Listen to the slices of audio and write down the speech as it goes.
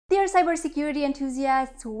cybersecurity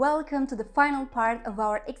enthusiasts, welcome to the final part of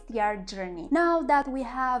our XDR journey. Now that we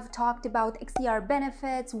have talked about XDR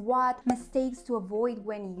benefits, what mistakes to avoid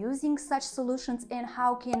when using such solutions, and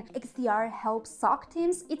how can XDR help SOC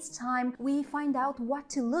teams, it's time we find out what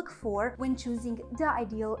to look for when choosing the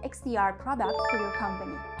ideal XDR product for your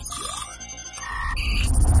company.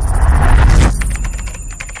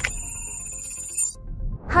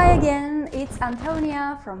 Hi again, it's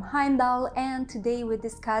Antonia from Heimdal, and today we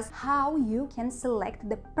discuss how you can select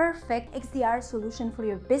the perfect XDR solution for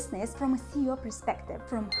your business from a CEO perspective,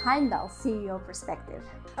 from Heimdal CEO perspective.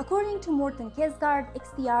 According to Morten Kjaersgaard,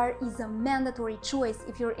 XDR is a mandatory choice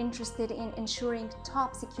if you're interested in ensuring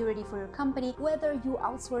top security for your company, whether you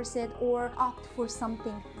outsource it or opt for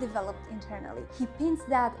something developed internally. He pins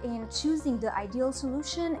that in choosing the ideal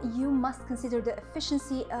solution, you must consider the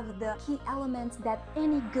efficiency of the key elements that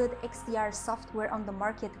any good XDR software on the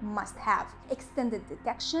market must have: extended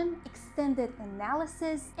detection, extended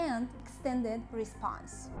analysis, and extended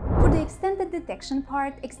response. For the extended detection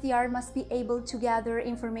part, XDR must be able to gather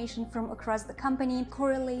information from across the company,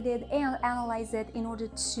 correlate it, and analyze it in order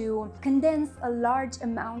to condense a large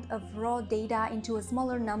amount of raw data into a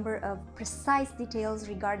smaller number of precise details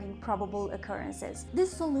regarding probable occurrences.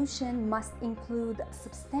 This solution must include a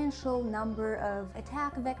substantial number of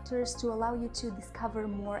attack vectors to allow you to discover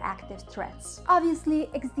more active threats. Obviously,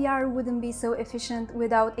 XDR wouldn't be so efficient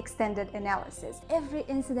without extended analysis. Every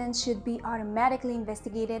incident should be automatically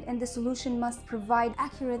investigated, and the solution must provide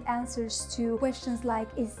accurate answers to questions like,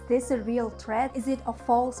 is this a real threat? Is it a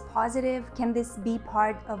false positive? Can this be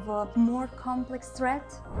part of a more complex threat?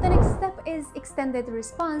 The next step is extended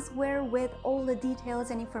response, where with all the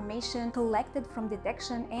details and information collected from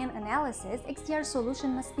detection and analysis, XDR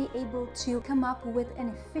solution must be able to come up with an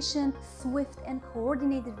efficient, swift, and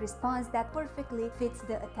coordinated response that perfectly fits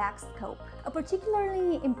the attack scope. A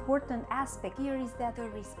particularly important aspect here is that the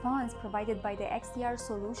response provided by the XDR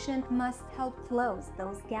solution must help close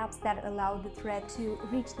those gaps that allow the threat to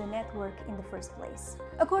reach the network in the first place.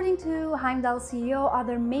 According to Heimdal CEO,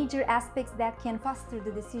 other major aspects that can foster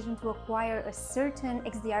the decision to acquire a certain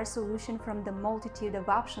XDR solution from the multitude of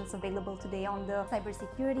options available today on the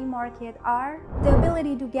cybersecurity market are the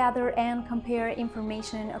ability to gather and compare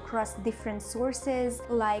information across different sources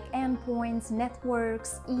like endpoints,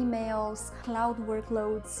 networks, emails, cloud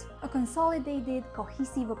workloads, a consolidated,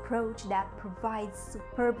 cohesive approach that provides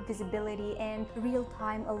superb visibility and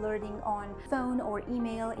real-time alerting on phone or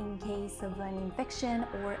email in case of an infection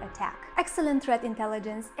or attack, excellent threat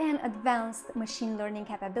intelligence, and advanced machine learning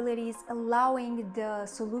capabilities, allowing the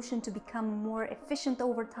solution to become more efficient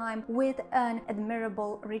over time with an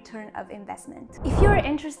admirable return of investment. If you're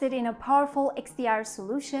interested in a powerful XDR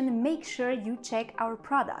solution, make sure you check our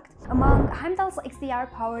product. Among Heimdal's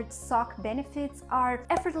XDR-powered SOC benefits are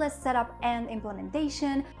effortless setup and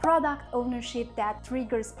implementation, product ownership that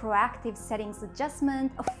triggers proactive settings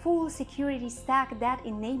adjustment, a full security stack that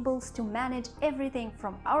enables to manage everything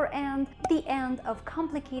from our end, the end of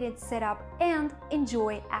complicated setup, and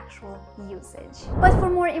enjoy actual usage. But for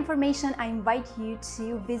more information, I invite you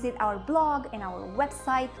to visit our blog and our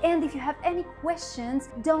website, and if you have any questions,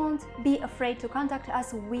 don't be afraid to contact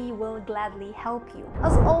us. We will gladly help you.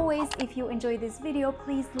 As always, if you enjoyed this video,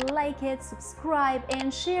 please like it, subscribe,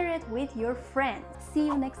 and share it with your friends. See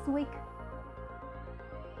you next week.